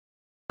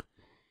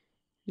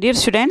Dear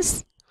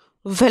students,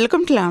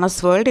 welcome to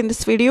Learner'sworld. In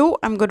this video,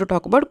 I'm going to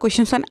talk about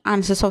questions and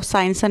answers of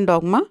science and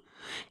dogma.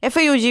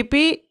 Fyugp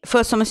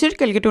first semester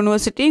Calicut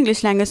University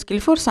English Language Skill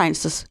for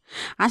Sciences.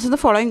 Answer the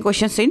following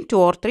questions in 2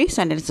 or 3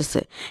 sentences.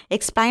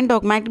 Explain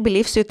dogmatic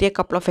beliefs with a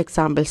couple of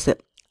examples.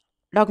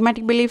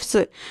 Dogmatic beliefs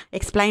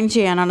explain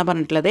cheyanana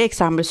പറഞ്ഞിട്ടുള്ളത്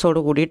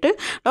എക്സാമ്പിൾസോട് കൂടിയിട്ട്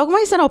dogma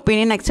is an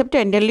opinion accepted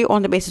entirely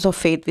on the basis of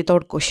faith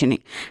without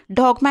questioning.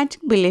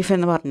 Dogmatic belief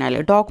എന്ന് പറഞ്ഞാൽ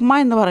dogma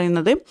എന്ന്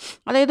പറയുന്നത്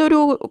അതായത്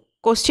ഒരു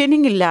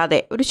questioning ഇല്ലാതെ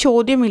ഒരു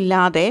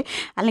ചോദ്യമില്ലാതെ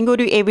അല്ലെങ്കിൽ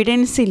ഒരു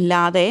എവിഡൻസ്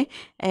ഇല്ലാതെ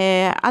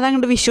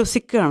അതങ്ങോട്ട്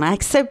വിശ്വസിക്കുകയാണ്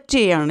അക്സെപ്റ്റ്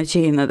ചെയ്യുകയാണ്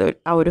ചെയ്യുന്നത്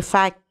ആ ഒരു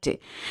ഫാക്റ്റ്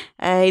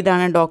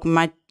ഇതാണ്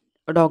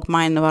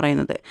dogma എന്ന്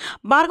പറയുന്നത്.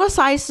 Bhargava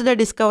cites the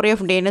discovery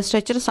of DNA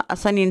structures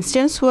as an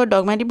instance where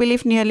dogmatic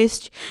belief nearly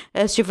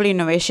stifled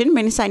innovation.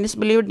 Many scientists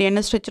believed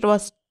DNA structure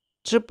was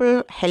triple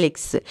helix.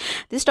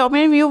 This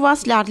dominant view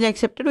was largely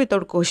accepted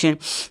without question.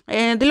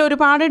 ഇതിൽ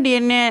ഒരുപാട്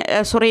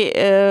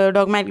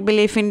dogmatic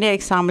ബിലീഫിൻ്റെ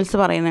examples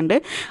പറയുന്നുണ്ട്.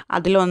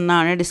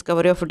 അതിലൊന്നാണ്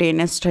discovery of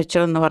DNA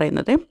structure എന്ന്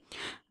പറയുന്നത്.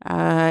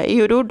 ഈ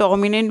ഒരു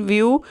dominant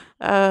view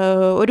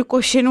ഒരു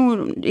ക്വസ്റ്റ്യനും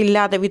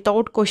ഇല്ലാതെ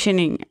വിത്തൗട്ട്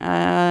ക്വസ്റ്റ്യനിങ്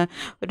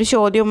ഒരു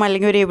ചോദ്യവും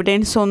അല്ലെങ്കിൽ ഒരു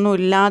എവിഡൻസ് ഒന്നും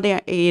ഇല്ലാതെ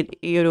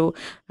ഈ ഒരു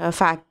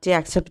ഫാക്റ്റ്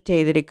അക്സെപ്റ്റ്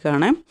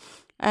ചെയ്തിരിക്കുകയാണ്.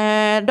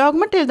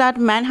 Dogma tells that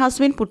man has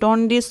been put on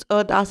this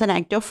earth as an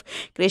act of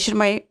creation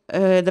by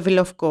the will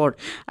of God.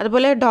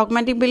 അതുപോലെ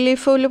ഡോഗ്മാറ്റിക്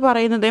ബിലീഫിൽ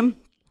പറയുന്നത്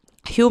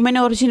ഹ്യൂമൻ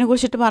ഒറിജിനെ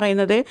കുറിച്ചിട്ട്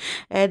പറയുന്നത്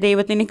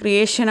ദൈവത്തിൻ്റെ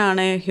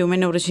ക്രിയേഷനാണ്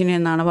ഹ്യൂമൻ ഒറിജിൻ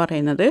എന്നാണ്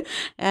പറയുന്നത്.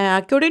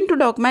 According to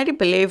dogmatic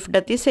belief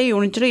death is A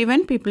unitary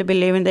event people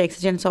believe in the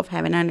existence of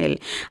heaven and hell.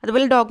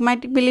 അതുപോലെ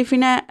dogmatic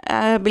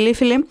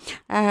ബിലീഫിൽ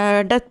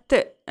death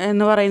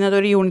എന്ന് പറയുന്നത്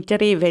ഒരു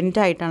യൂണിറ്ററി ഇവൻ്റ്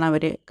ആയിട്ടാണ്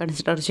അവർ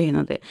കൺസിഡർ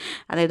ചെയ്യുന്നത്.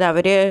 അതായത്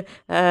അവർ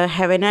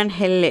ഹെവൻ ആൻഡ്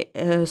ഹെല്ല്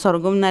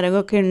സ്വർഗവും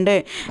നരകമൊക്കെ ഉണ്ട്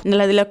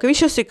എന്നുള്ളതിലൊക്കെ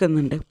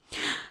വിശ്വസിക്കുന്നുണ്ട്.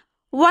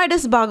 Why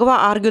does Bhargava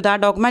argue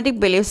that dogmatic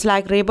beliefs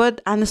like rebirth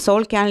and the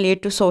soul can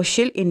lead to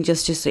social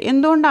injustice?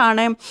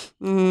 എന്തുകൊണ്ടാണ്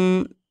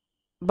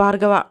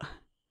ഭാർഗവ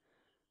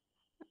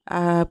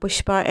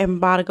പുഷ്പ എം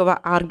ഭാർഗവ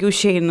ആർഗ്യൂ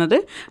ചെയ്യുന്നത്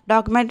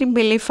ഡോഗ്മാറ്റിക്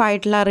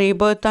ബിലീഫായിട്ടുള്ള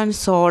റീബർത്ത് ആൻഡ്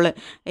സോൾ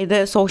ഇത്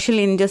സോഷ്യൽ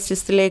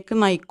ഇൻജസ്റ്റിസിലേക്ക്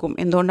നയിക്കും?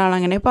 എന്തുകൊണ്ടാണ്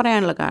അങ്ങനെ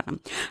പറയാനുള്ള കാരണം?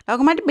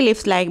 Dogmatic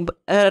beliefs like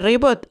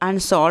rebirth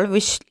and soul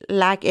which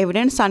lakh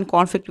evidence and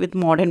conflict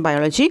with modern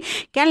biology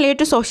can lead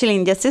to social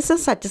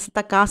ഇൻജസ്റ്റിസസ് such as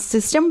the caste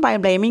system by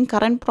blaming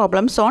current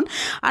problems on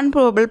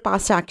unprobable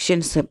past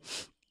actions.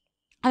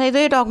 അതായത്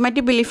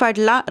dogmatic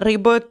ബിലീഫായിട്ടുള്ള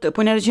rebirth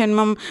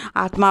പുനർജന്മം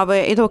ആത്മാവ്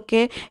ഇതൊക്കെ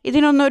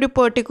ഇതിനൊന്നും ഒരു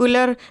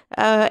particular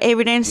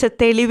evidence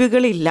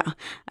തെളിവുകളില്ല.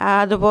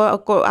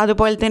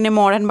 അതുപോലെ തന്നെ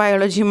modern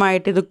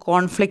ബയോളജിയുമായിട്ട് ഇത്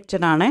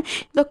conflicted ആണ്.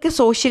 ഇതൊക്കെ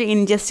സോഷ്യൽ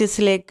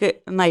ഇൻജസ്റ്റിസിലേക്ക്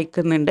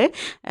നയിക്കുന്നുണ്ട്.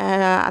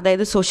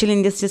 അതായത് സോഷ്യൽ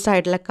ഇൻജസ്റ്റിസ്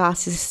ആയിട്ടുള്ള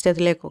കാസ്റ്റ്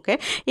സിസ്റ്റത്തിലേക്കൊക്കെ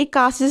ഈ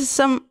കാസ്റ്റ്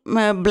സിസ്റ്റം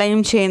ബ്ലെയിം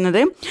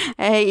ചെയ്യുന്നത്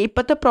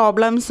ഇപ്പോഴത്തെ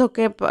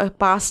പ്രോബ്ലംസൊക്കെ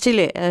പാസ്റ്റിൽ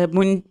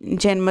മുൻ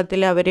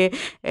ജന്മത്തിൽ അവർ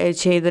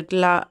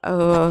ചെയ്തിട്ടുള്ള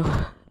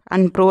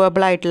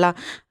അൺപ്രൂവബിൾ ആയിട്ടുള്ള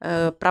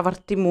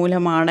പ്രവൃത്തി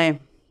മൂലമാണ്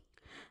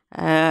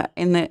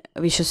എന്ന്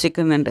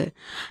വിശ്വസിക്കുന്നുണ്ട്.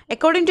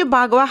 According to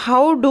Bhargava, how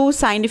do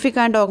scientific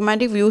and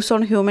dogmatic views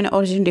on human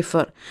origin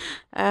differ?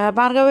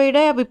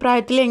 ഭാർഗവയുടെ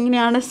അഭിപ്രായത്തിൽ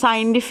എങ്ങനെയാണ്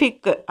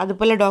സയൻറ്റിഫിക്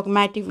അതുപോലെ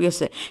ഡോഗ്മാറ്റിക്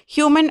വ്യൂസ്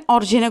ഹ്യൂമൻ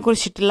ഒറിജിനെ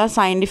കുറിച്ചിട്ടുള്ള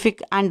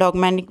scientific and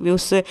dogmatic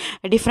views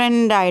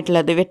different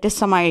ആയിട്ടുള്ളത്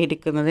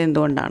വ്യത്യസ്തമായിരിക്കുന്നത്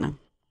എന്തുകൊണ്ടാണ്?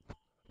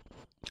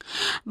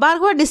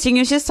 Bhargava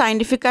distinguishes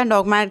scientific and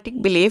dogmatic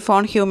belief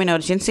on human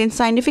origins. In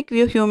scientific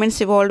view, humans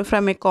evolved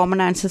from a common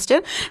ancestor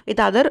with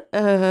other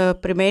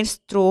primates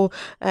through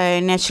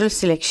natural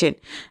selection.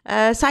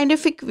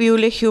 Scientific view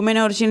human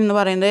origin എന്ന്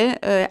പറയുന്നത്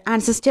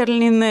ആൻസിസ്റ്ററിൽ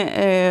നിന്ന്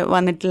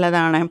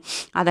വന്നിട്ടുള്ളതാണ്.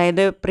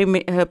 അതായത്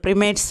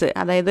primates,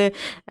 അതായത്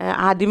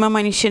ആദിമ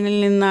മനുഷ്യനിൽ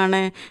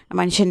നിന്നാണ്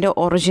മനുഷ്യൻ്റെ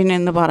ഒറിജിൻ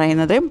എന്ന്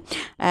പറയുന്നത്.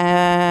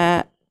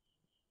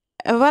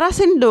 Whereas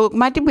in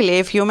dogmatic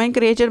belief, human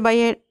created by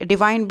a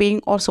divine being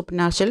or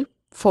supernatural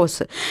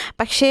force.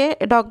 പക്ഷേ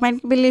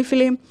ഡോഗ്മാറ്റിക്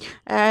ബിലീഫിൽ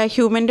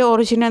ഹ്യൂമൻ്റെ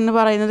ഒറിജിൻ എന്ന്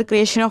പറയുന്നത്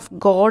ക്രിയേഷൻ ഓഫ്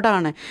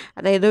ഗോഡാണ്.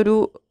 അതായത് ഒരു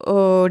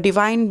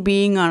ഡിവൈൻ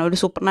ബീയിങ് ആണ്, ഒരു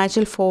സൂപ്പർ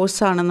നാച്ചുറൽ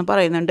ഫോഴ്സ് ആണെന്ന്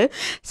പറയുന്നുണ്ട്.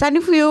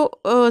 Scientific view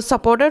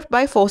supported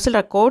by fossil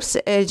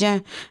records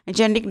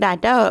genetic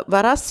data,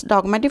 വെറാസ്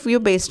dogmatic view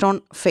based on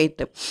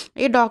faith.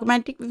 ഈ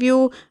ഡോഗ്മാറ്റിക് വ്യൂ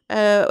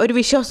ഒരു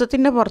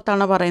വിശ്വാസത്തിൻ്റെ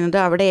പുറത്താണ് പറയുന്നത്.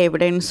 അവിടെ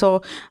എവിഡൻസോ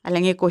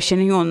അല്ലെങ്കിൽ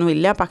ക്വസ്റ്റ്യനിങ്ങോ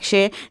ഒന്നുമില്ല.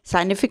 പക്ഷേ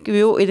സയൻറ്റിഫിക്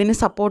വ്യൂ ഇതിന്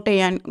സപ്പോർട്ട്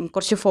ചെയ്യാൻ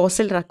കുറച്ച്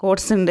ഫോസിൽ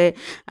റെക്കോർഡ്സ് ഉണ്ട്,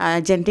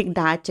 ജെനറ്റിക്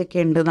ഡാറ്റയൊക്കെ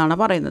ഉണ്ട് എന്നാണ്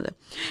പറയുന്നത്.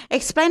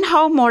 Explain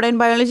how modern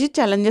biology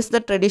challenges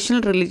the traditional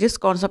religious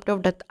concept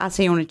of death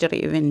as A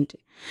unitary event.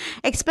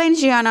 Explain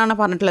ചെയ്യാനാണ്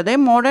പറഞ്ഞിട്ടുള്ളത്.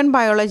 Modern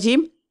biology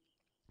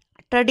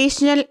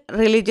traditional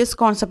religious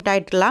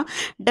കോൺസെപ്റ്റായിട്ടുള്ള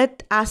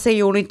death as A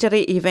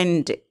unitary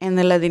event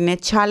എന്നുള്ളതിനെ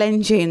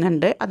ചലഞ്ച്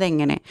ചെയ്യുന്നുണ്ട്.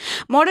 അതെങ്ങനെ?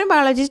 Modern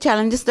biology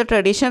challenges the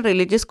traditional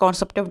religious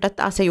concept of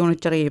death as A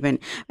unitary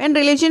event. When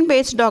religion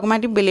based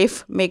dogmatic belief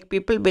make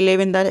people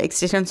believe in the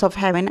existence of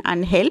heaven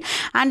and hell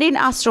and in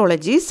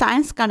astrology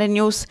science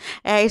continuous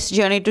it's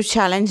journey to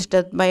challenge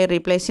death by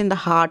replacing the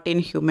heart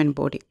in human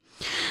body.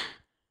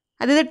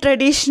 അതായത്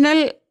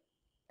traditional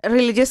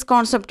religious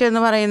concept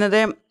എന്ന്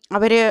പറയുന്നത്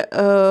അവർ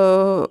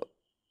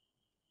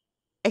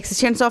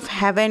existence of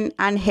heaven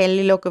and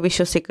ഹെല്ലിലൊക്കെ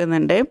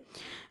വിശ്വസിക്കുന്നുണ്ട്.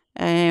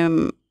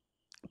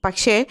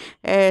 പക്ഷേ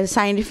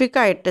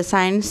സയൻറ്റിഫിക്കായിട്ട്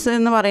science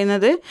എന്ന്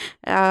പറയുന്നത്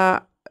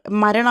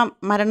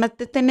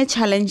മരണത്തെ തന്നെ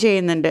challenge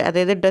ചെയ്യുന്നുണ്ട്.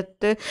 അതായത്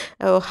ഡെത്ത്,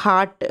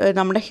 ഹാർട്ട്,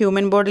 നമ്മുടെ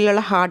ഹ്യൂമൻ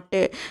ബോഡിയിലുള്ള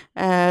ഹാർട്ട്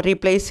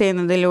റീപ്ലേസ്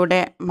ചെയ്യുന്നതിലൂടെ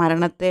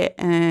മരണത്തെ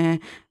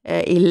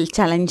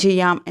ചലഞ്ച്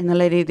ചെയ്യാം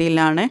എന്നുള്ള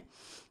രീതിയിലാണ്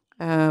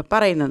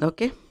പറയുന്നത്.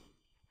 Okay.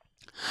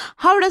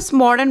 How does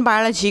modern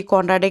biology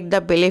contradict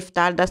the belief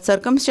that the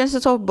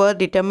circumstances of birth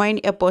determine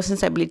a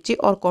person's ability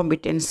or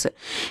competence?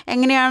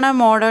 എങ്ങനെയാണ്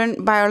മോഡേൺ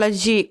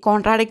ബയോളജി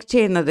കോൺട്രാഡിക്റ്റ്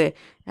ചെയ്യുന്നത്,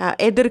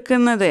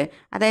 എതിർക്കുന്നത്?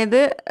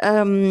 അതായത്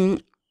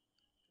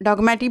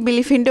ഡോഗ്മാറ്റിക്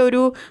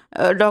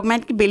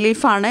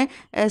ബിലീഫാണ്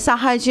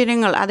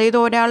സാഹചര്യങ്ങൾ, അതായത്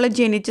ഒരാൾ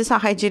ജനിച്ച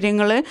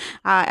സാഹചര്യങ്ങൾ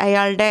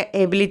അയാളുടെ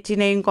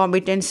എബിലിറ്റിനെയും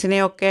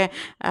കോമ്പിറ്റൻസിനെയും ഒക്കെ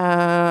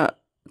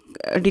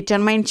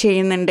ഡിറ്റർമൈൻ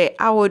ചെയ്യുന്നുണ്ട്.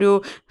 ആ ഒരു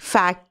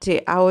ഫാക്റ്റ്,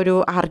 ആ ഒരു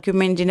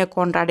ആർഗ്യുമെൻറ്റിനെ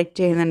കോൺട്രാഡിക്റ്റ്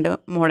ചെയ്യുന്നുണ്ട്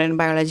മോഡേൺ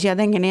ബയോളജി.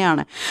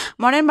 അതെങ്ങനെയാണ്?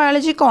 Modern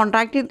biology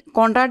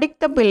കോൺട്രാഡിക്ട്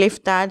the belief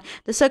that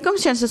the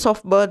circumstances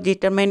of birth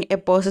determine a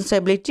person's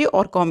ability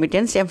or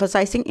competence,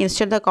 emphasising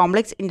instead the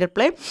complex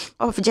interplay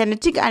of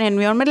genetic and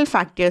environmental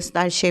factors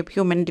that shape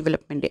human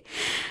development.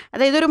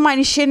 അതായത് ഒരു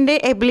മനുഷ്യൻ്റെ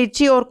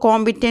ability or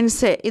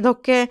competence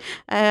ഇതൊക്കെ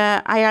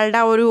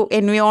അയാളുടെ ഒരു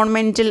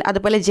environmental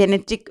അതുപോലെ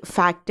genetic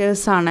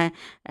ഫാക്ടേഴ്സാണ്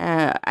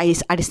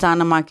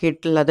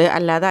അടിസ്ഥാനമാക്കിയിട്ടുള്ളത്,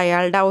 അല്ലാതെ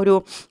അയാളുടെ ഒരു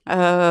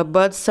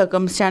ബർത്ത്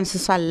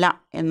സർക്കംസ്റ്റാൻസസ് അല്ല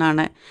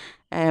എന്നാണ്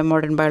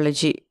മോഡേൺ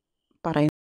ബയോളജി പറയുന്നത്.